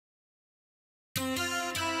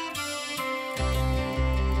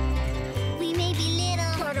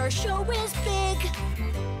Our show is big.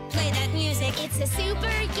 Play that music, it's a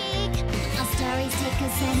super gig. Our stories take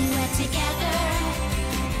us anywhere together.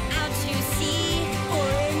 Out to sea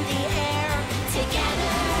or in the air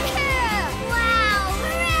together. Yeah! Wow!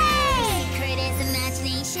 Hooray! The secret is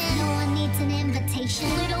imagination. No one needs an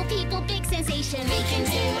invitation. Little people, big sensation. We can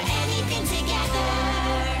do anything together.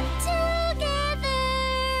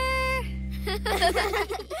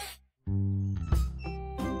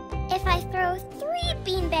 If I throw 3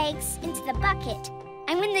 beanbags into the bucket,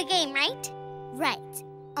 I win the game, right? Right.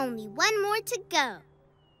 Only one more to go.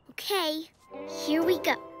 Okay, here we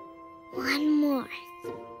go. One more.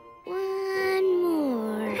 One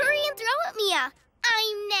more. Hurry and throw it, Mia.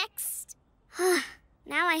 I'm next.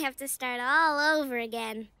 Now I have to start all over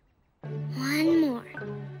again. One more.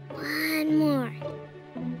 One more.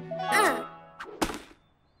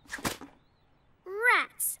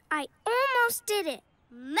 Rats, I almost did it.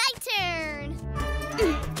 My turn.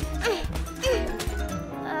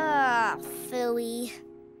 Phooey.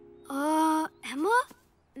 Emma?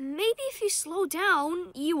 Maybe if you slow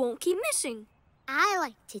down, you won't keep missing. I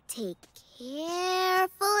like to take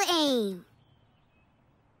careful aim.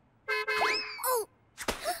 Oh!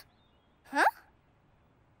 Huh?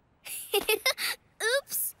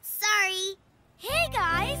 Oops, sorry. Hey,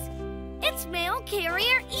 guys! It's mail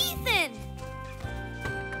carrier Ethan!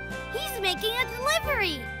 He's making a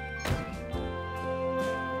delivery!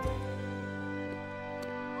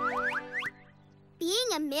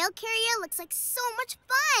 Being a mail carrier looks like so much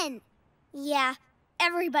fun. Yeah,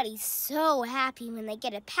 everybody's so happy when they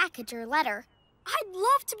get a package or letter. I'd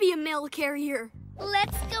love to be a mail carrier.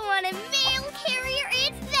 Let's go on a mail carrier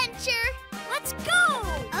adventure. Let's go!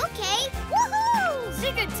 Okay, woohoo!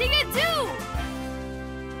 Zig-a-dig-a-doo!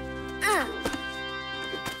 Yeah!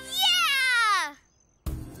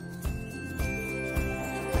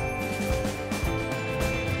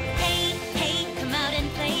 Hey, hey, come out and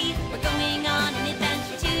play. We're going on an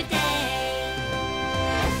adventure today.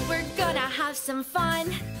 We're gonna have some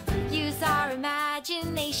fun. Use our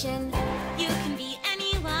imagination. You can be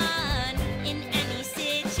anyone in any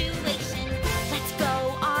situation. Let's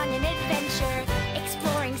go on an adventure,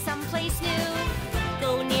 exploring someplace new.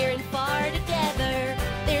 Go near and far together.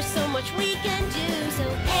 There's so much we can do. So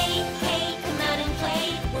hey, hey, come out and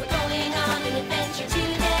play. We're going on an adventure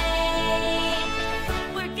today.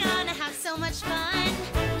 We're gonna have so much fun.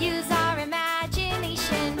 Use our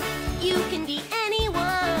imagination. You can be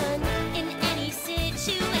anyone in any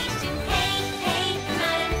situation. Hey, hey, come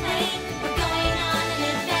out and play. We're going on an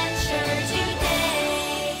adventure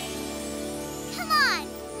today. Come on,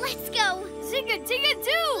 let's go.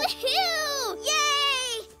 Zig-a-dig-a-doo! Woohoo!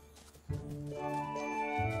 Yay!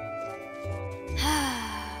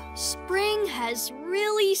 Spring has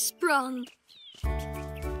really sprung.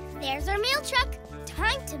 There's our mail truck.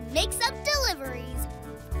 Time to make some deliveries.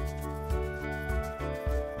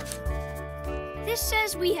 This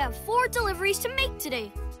says we have 4 deliveries to make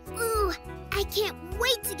today. Ooh, I can't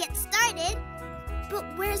wait to get started. But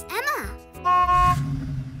where's Emma?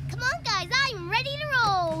 Come on, guys, I'm ready to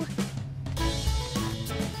roll.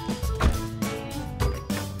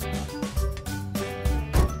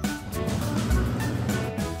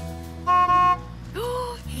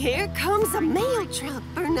 Here comes a mail truck,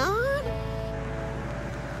 Bernard.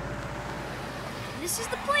 This is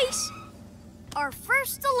the place. Our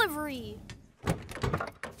first delivery.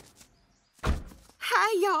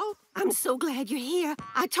 Hi, y'all. I'm so glad you're here.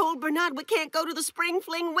 I told Bernard we can't go to the Spring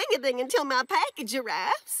Fling Wing-a-Ding until my package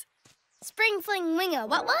arrives. Spring fling winga,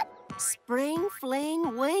 what? Spring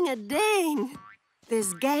Fling Wing-a-Ding.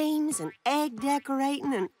 There's games and egg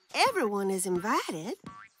decorating, and everyone is invited.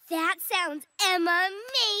 That sounds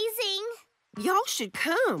amazing. Y'all should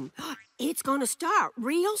come. It's gonna start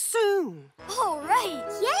real soon. All right.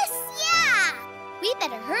 Yes, yeah. We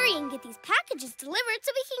better hurry and get these packages delivered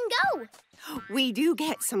so we can go. We do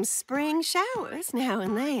get some spring showers now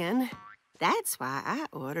and then. That's why I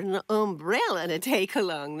ordered an umbrella to take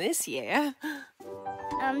along this year.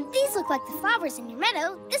 These look like the flowers in your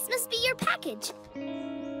meadow. This must be your package.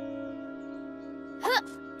 Huh.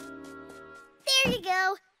 There you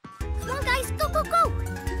go. Come on, guys, go, go, go.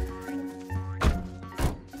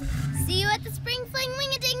 See you at the Spring Fling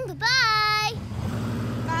Wing-a-Ding. Bye-bye.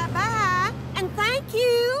 Bye-bye, and thank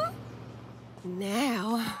you.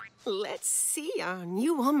 Now, let's see our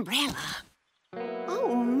new umbrella.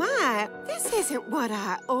 Oh, my, this isn't what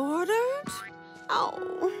I ordered.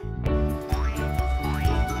 Oh.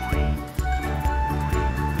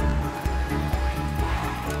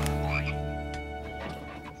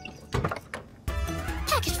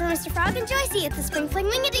 Package for Mr. Frog and Joycey at the Spring Fling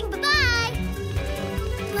Wing-a-Ding. Bye-bye.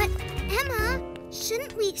 But, Emma,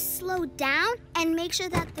 shouldn't we slow down and make sure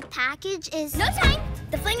that the package is... No time!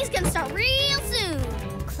 The fling is gonna start real soon.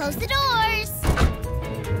 Close the doors.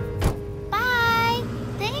 Bye.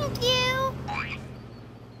 Thank you.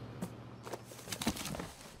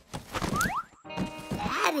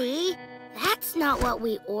 Daddy, that's not what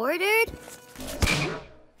we ordered.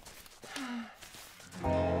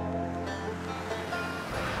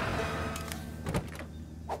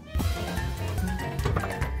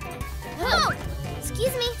 Oh!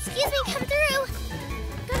 Excuse me, come through.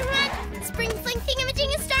 Gotta run. Spring fling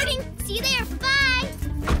thingamajig is starting. See you there. Bye.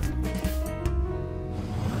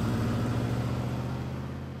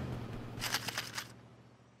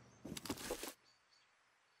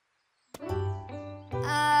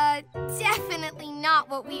 Definitely not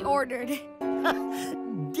what we ordered.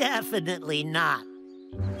 Definitely not.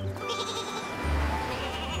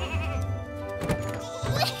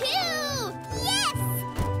 Woohoo! Yes!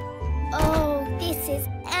 Oh, this is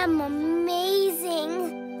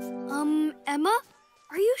amazing. Emma?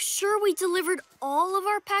 Are you sure we delivered all of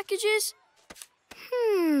our packages?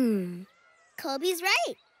 Colby's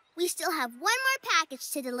right. We still have one more package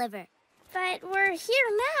to deliver. But we're here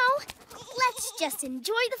now. Let's just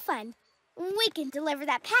enjoy the fun. We can deliver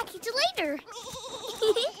that package later.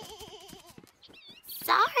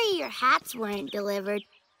 Sorry your hats weren't delivered.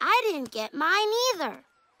 I didn't get mine either.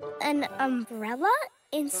 An umbrella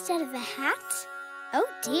instead of a hat? Oh,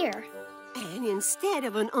 dear. And instead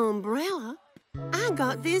of an umbrella, I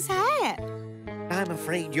got this hat. I'm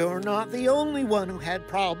afraid you're not the only one who had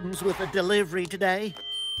problems with a delivery today.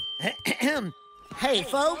 Hey,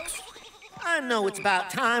 folks. I know it's about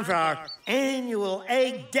time for our annual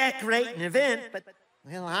egg decorating event, but,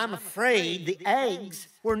 well, I'm afraid the eggs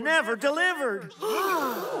were never delivered.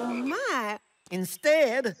 Oh, my.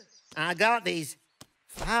 Instead, I got these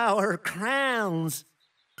flower crowns.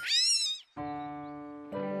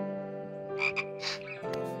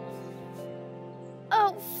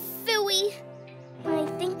 Oh, phooey. I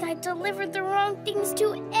think I delivered the wrong things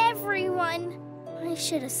to everyone. I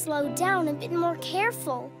should have slowed down and been more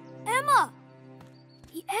careful. Emma!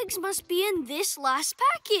 The eggs must be in this last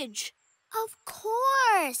package. Of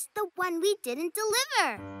course, the one we didn't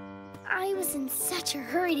deliver. I was in such a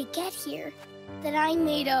hurry to get here that I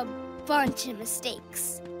made a bunch of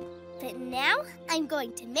mistakes. But now I'm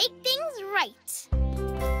going to make things right.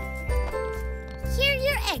 Here are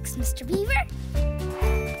your eggs, Mr. Beaver.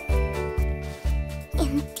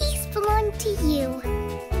 And these belong to you.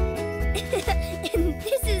 And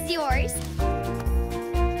this is yours.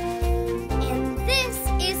 And this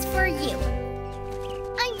is for you.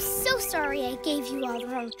 I'm so sorry I gave you all the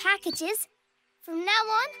wrong packages. From now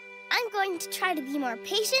on, I'm going to try to be more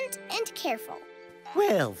patient and careful.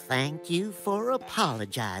 Well, thank you for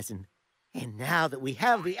apologizing. And now that we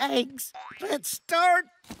have the eggs, let's start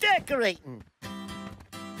decorating.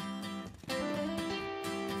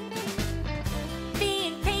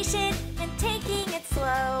 Being patient and taking it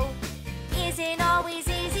slow isn't always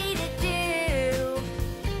easy to do.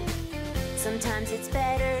 Sometimes it's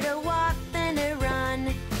better to walk than to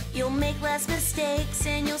run. You'll make less mistakes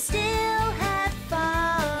and you'll still have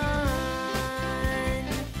fun.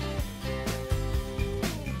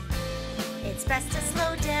 It's best to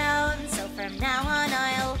slow down, so from now on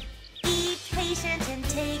I'll be patient and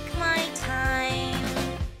take my time.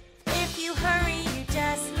 If you hurry, you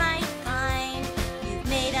just might find you've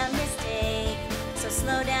made a mistake. So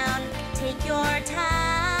slow down, take your time.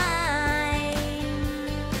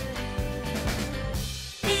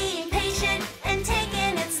 Being patient and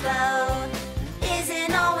taking it slow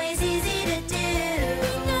isn't always easy to do.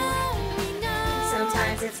 We know.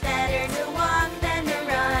 Sometimes it's better to walk than to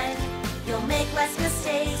run. You'll make less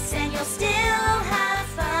mistakes and you'll still have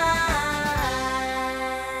fun.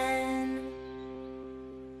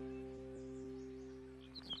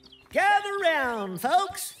 Gather round,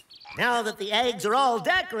 folks. Now that the eggs are all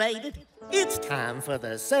decorated, it's time for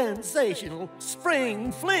the sensational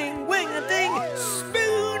spring fling wing-a-ding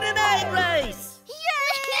spoon and egg race.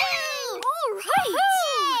 Yay! All right!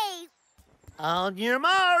 Yay! On your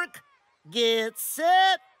mark, get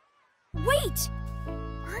set. Wait!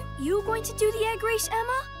 Aren't you going to do the egg race,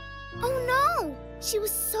 Emma? Oh no! She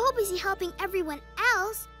was so busy helping everyone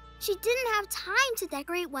else, she didn't have time to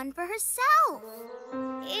decorate one for herself.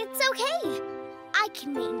 It's okay. I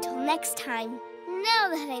can wait until next time, now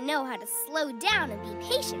that I know how to slow down and be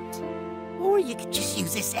patient. Or you could just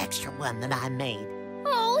use this extra one that I made.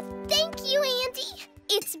 Oh, thank you, Andy.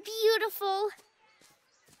 It's beautiful.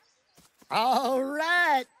 All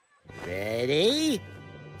right. Ready,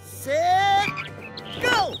 set,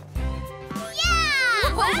 go!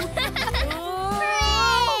 Yeah! Hooray!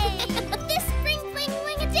 This spring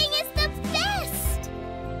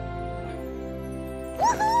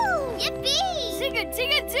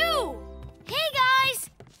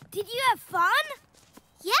Did you have fun?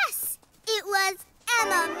 Yes, it was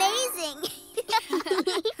amazing.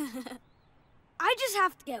 I just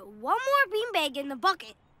have to get one more beanbag in the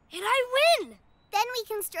bucket, and I win. Then we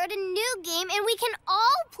can start a new game and we can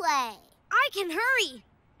all play. I can hurry.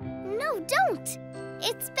 No, don't.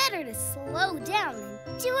 It's better to slow down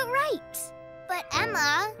and do it right. But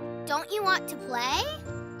Emma, don't you want to play?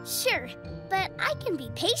 Sure, but I can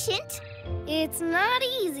be patient. It's not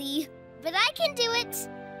easy, but I can do it.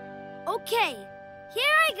 Okay,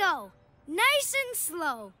 here I go. Nice and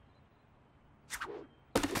slow.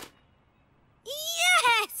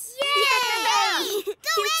 Yes! Yay! Go,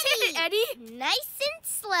 You did it, Eddie. Nice and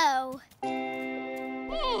slow.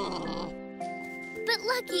 But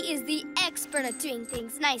Lucky is the expert at doing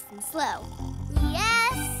things nice and slow.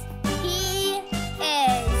 Yes, he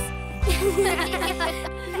is.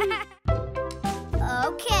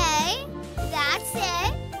 Okay, that's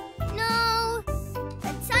it. No,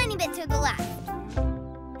 a tiny bit to the left.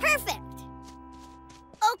 Perfect.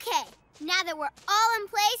 Okay, now that we're all in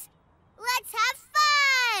place, let's have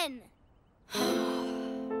fun!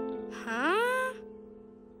 Huh?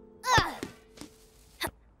 Ugh.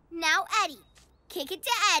 Now, Eddie. Kick it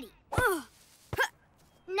to Eddie.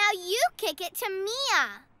 Now you kick it to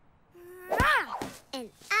Mia. And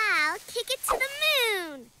I'll kick it to the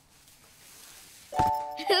moon.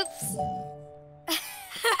 Oops.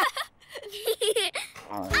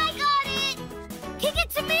 I got it! Kick it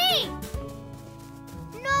to me!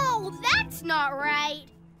 No, that's not right.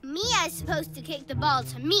 Mia's supposed to kick the ball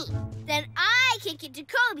to me. Then I kick it to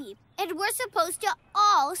Kobe. And we're supposed to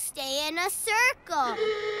all stay in a circle.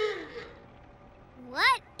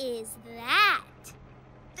 What is that?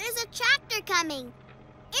 There's a tractor coming.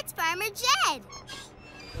 It's Farmer Jed.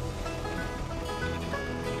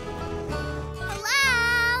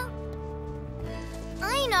 Hello?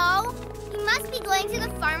 I know. He must be going to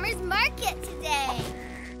the farmer's market today.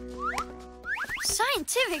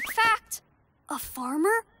 Scientific fact. A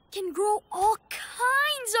farmer can grow all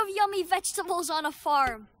kinds of yummy vegetables on a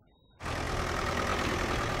farm.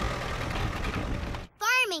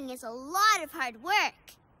 Farming is a lot of hard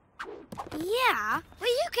work. Yeah, but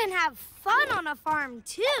you can have fun on a farm,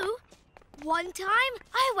 too. One time,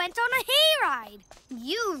 I went on a hayride.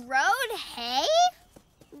 You rode hay?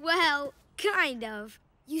 Well, kind of.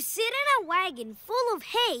 You sit in a wagon full of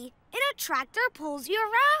hay, and a tractor pulls you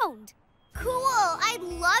around. Cool. I'd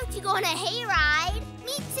love to go on a hayride.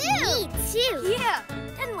 Me too. Me too. Yeah,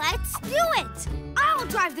 then let's do it. I'll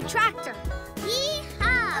drive the tractor.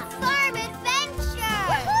 Yee-haw! A farm adventure!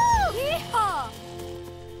 Woohoo! Yee-haw!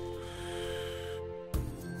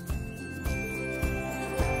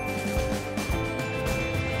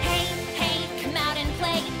 Hey, hey, come out and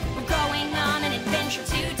play. We're going on an adventure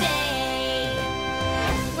today.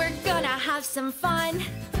 We're gonna have some fun.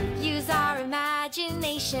 Use our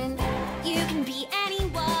imagination. You can be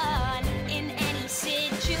anyone in any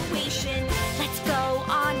situation. Let's go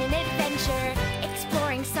on an adventure,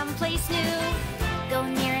 exploring someplace new. Go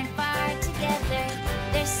near and far together.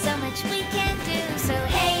 There's so much we can do. So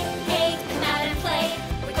hey, hey, come out and play.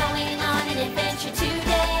 We're going on an adventure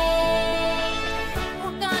today.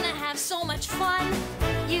 We're gonna have so much fun.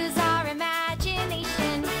 Use our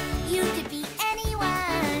imagination. You could be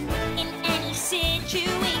anyone in any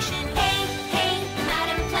situation. Hey, hey, come out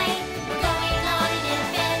and play. We're going on an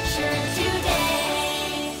adventure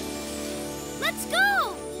today. Let's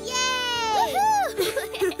go! Yay! Woohoo!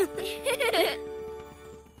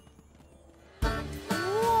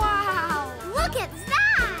 Wow! Look at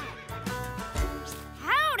that!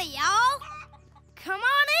 Howdy, y'all. Come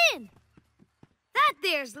on in. That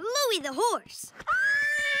there's Louie the horse.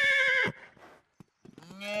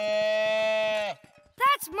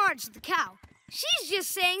 That's Marge the cow. She's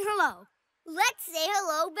just saying hello. Let's say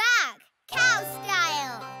hello back. Cow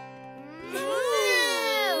style.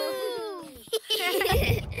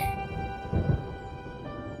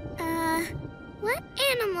 What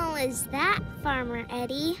animal is that, Farmer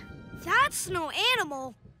Eddie? That's no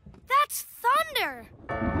animal. That's thunder.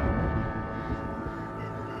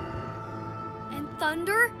 And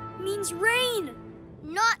thunder means rain.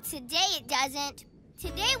 Not today, it doesn't.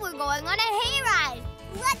 Today we're going on a hayride.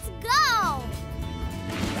 Let's go!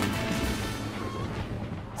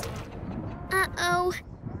 Uh-oh.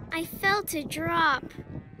 I felt a drop.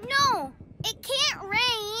 No, it can't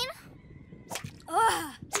rain.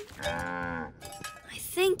 Ugh. I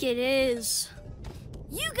think it is.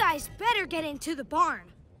 You guys better get into the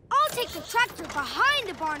barn. I'll take the tractor behind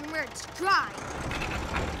the barn where it's dry.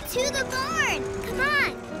 To the barn! Come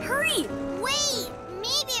on! Hurry! Wait!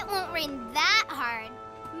 Maybe it won't rain that hard.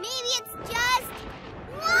 Maybe it's just...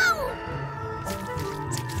 Whoa!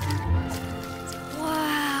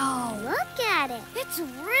 it. It's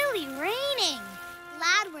really raining.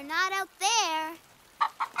 Glad we're not out there.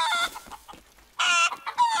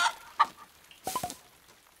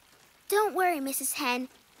 Don't worry, Mrs. Hen.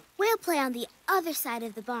 We'll play on the other side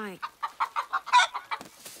of the barn.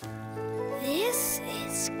 This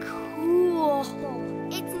is cool.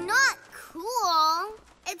 It's not cool.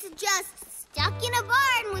 It's just stuck in a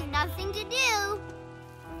barn with nothing to do.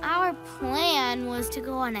 Our plan was to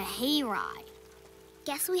go on a hayride.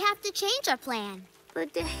 Guess we have to change our plan.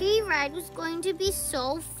 But the hayride was going to be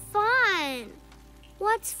so fun.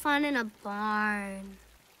 What's fun in a barn?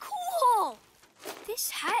 Cool! This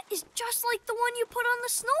hat is just like the one you put on the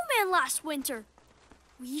snowman last winter.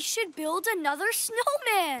 We should build another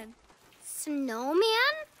snowman.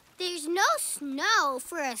 Snowman? There's no snow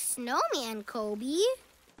for a snowman, Kobe.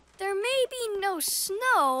 There may be no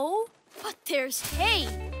snow, but there's hay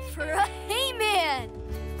for a hayman.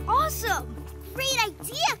 Awesome! Great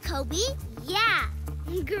idea, Kobe. Yeah,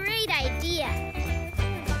 great idea.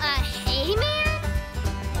 A hayman?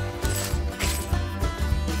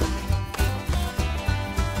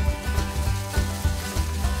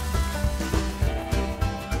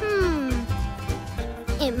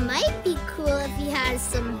 It might be cool if he has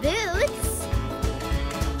some boots.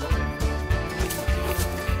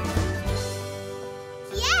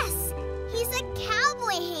 Yes! He's a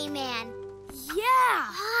cowboy hayman.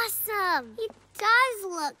 Yeah! Awesome! He does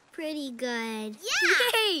look pretty good.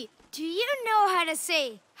 Yeah! Hey, do you know how to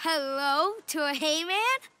say hello to a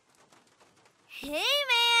hayman?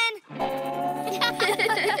 Hayman!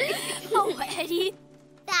 Oh, Eddie.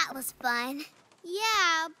 That was fun.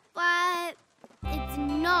 Yeah, but it's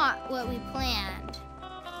not what we planned.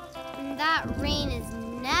 And that rain is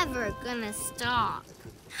never gonna stop.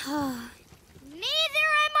 Neither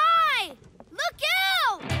am I! Look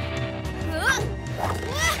out!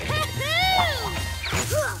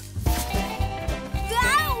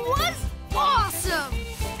 That was awesome!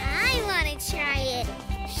 I wanna try it.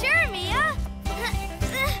 Sure, Mia.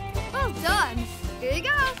 Well done. Here you go.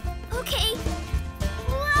 Okay.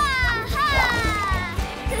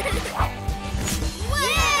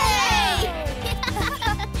 Yay!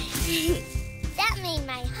 That made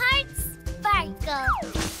my heart sparkle.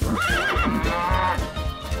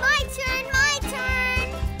 My turn, my turn.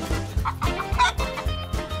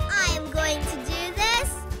 I am going to do this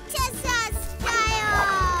Tessa style.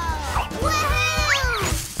 Woohoo!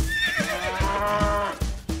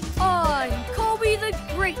 I'm Kobe the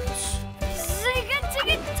Great.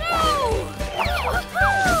 Zig-a-dig-a-doo!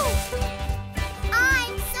 Woohoo!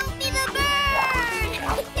 I'm Sophie the bird.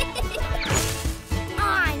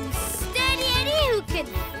 I'm Steady Eddie who can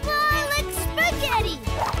fly like spaghetti.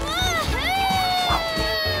 Woohoo!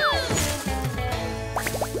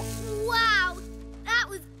 Wow, that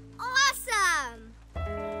was awesome.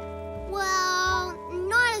 Well,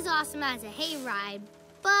 not as awesome as a hayride,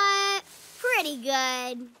 but pretty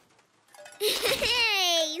good.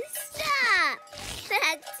 Hey, stop!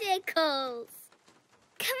 That tickles.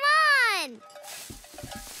 Come on!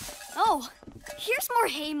 Oh, here's more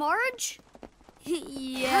hay, Marge.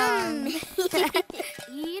 Yum.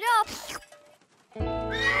 Eat up.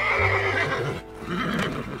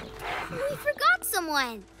 We forgot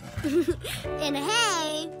someone. And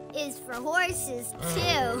hay is for horses,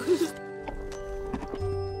 too.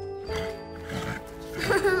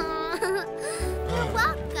 You're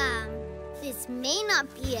welcome. This may not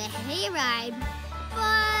be a hayride,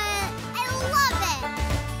 but I love it.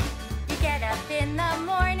 You get up in the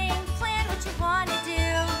morning, plan what you want to do.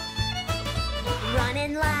 Run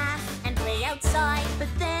and laugh and play outside, but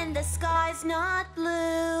then the sky's not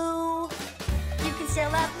blue. You can still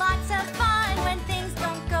have lots of fun when things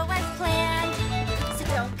don't go as planned. So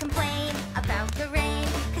don't complain about the rain,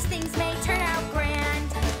 'cause things may turn out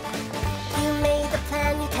grand. You made the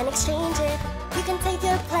plan, you can exchange it. You can take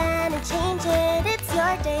your plan and change it. It's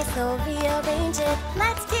your day, so rearrange it.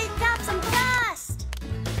 Let's kick up some dust!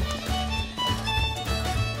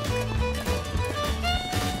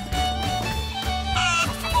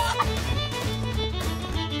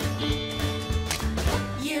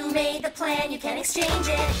 You made the plan, you can exchange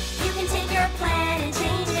it. You can take your plan and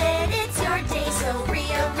change it. It's your day, so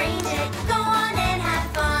rearrange it. Go on and have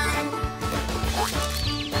fun.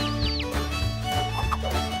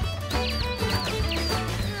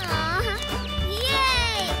 Aw,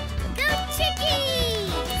 yay! Go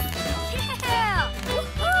chickies! Yeah!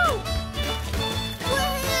 Woohoo!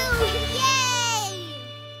 Woohoo! Yay!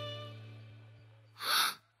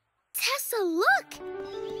 Tessa, look!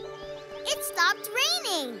 It stopped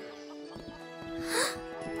raining.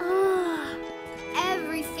 Oh,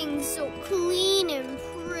 everything's so clean and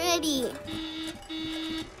pretty.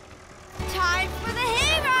 Time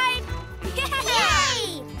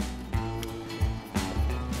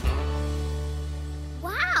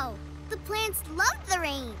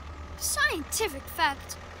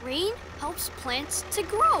effect. Rain helps plants to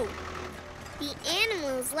grow. The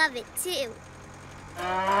animals love it too.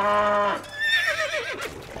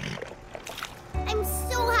 I'm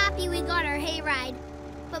so happy we got our hayride.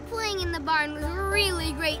 But playing in the barn was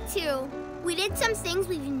really great too. We did some things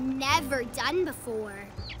we've never done before.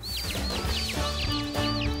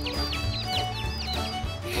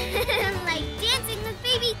 Like dancing with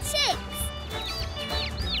baby chicks.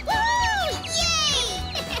 Woo! Yay!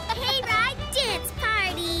 Hayride dance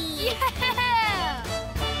party! Yeah!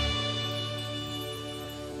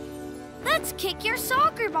 Let's kick your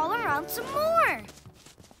soccer ball around some more.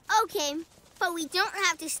 Okay, but we don't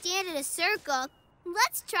have to stand in a circle.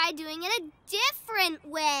 Let's try doing it a different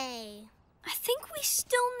way. I think we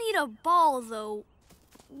still need a ball, though.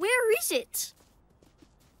 Where is it?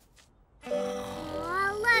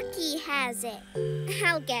 Lucky has it.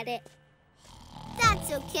 I'll get it.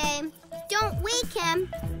 That's okay. Don't wake him.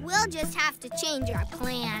 We'll just have to change our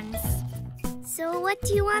plans. So what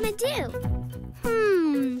do you want to do?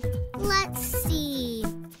 Let's see.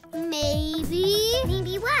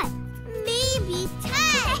 Maybe what? Maybe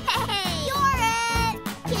tag. Hey! You're it!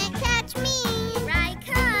 Can't catch me. Here I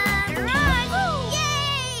come. Run!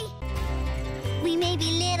 Yay! We may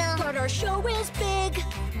be little, But our show is big.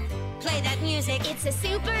 Play that music. it's a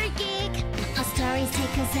super gig. Our stories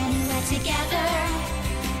take us anywhere together.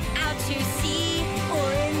 Out to sea or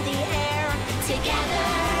in the air together.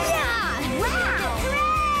 Yeah! Wow!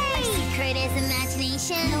 Hooray! Our secret is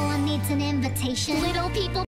imagination. No one needs an invitation. Little people